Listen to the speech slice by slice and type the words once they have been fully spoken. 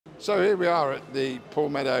So here we are at the Paul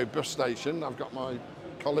Meadow bus station. I've got my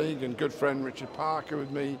colleague and good friend Richard Parker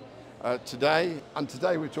with me today, and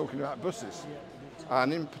today we're talking about buses,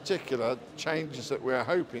 and in particular changes that we're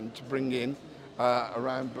hoping to bring in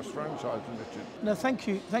around bus franchising, Richard. No, thank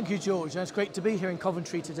you George. It's great to be here in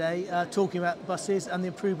Coventry today talking about buses and the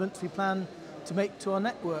improvements we plan to make to our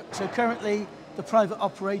network. So currently the private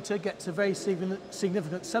operator gets a very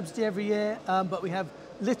significant subsidy every year, but we have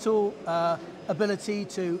little ability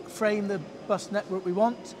to frame the bus network we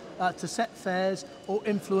want, to set fares or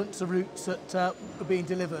influence the routes that are being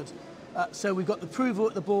delivered. So we've got the approval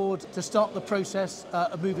at the board to start the process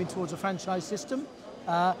of moving towards a franchise system.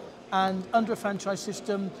 And under a franchise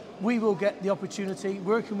system, we will get the opportunity,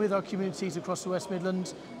 working with our communities across the West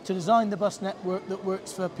Midlands, to design the bus network that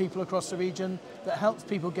works for people across the region, that helps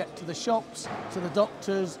people get to the shops, to the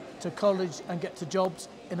doctors, to college and get to jobs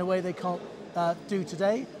in a way they can't do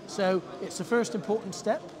today. So it's the first important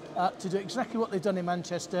step to do exactly what they've done in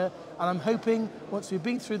Manchester, and I'm hoping once we've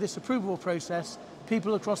been through this approval process,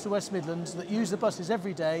 people across the West Midlands that use the buses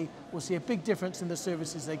every day will see a big difference in the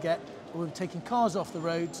services they get. We're taking cars off the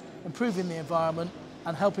roads, improving the environment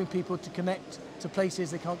and helping people to connect to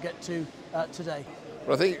places they can't get to today.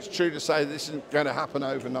 Well, I think it's true to say this isn't going to happen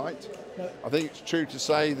overnight. No. I think it's true to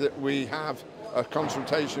say that we have a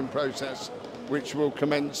consultation process which will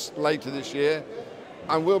commence later this year,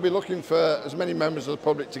 and we'll be looking for as many members of the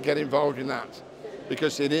public to get involved in that,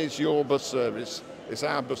 because it is your bus service, it's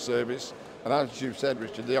our bus service, and as you've said,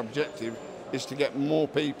 Richard, the objective is to get more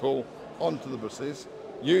people onto the buses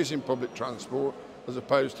using public transport as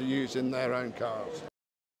opposed to using their own cars.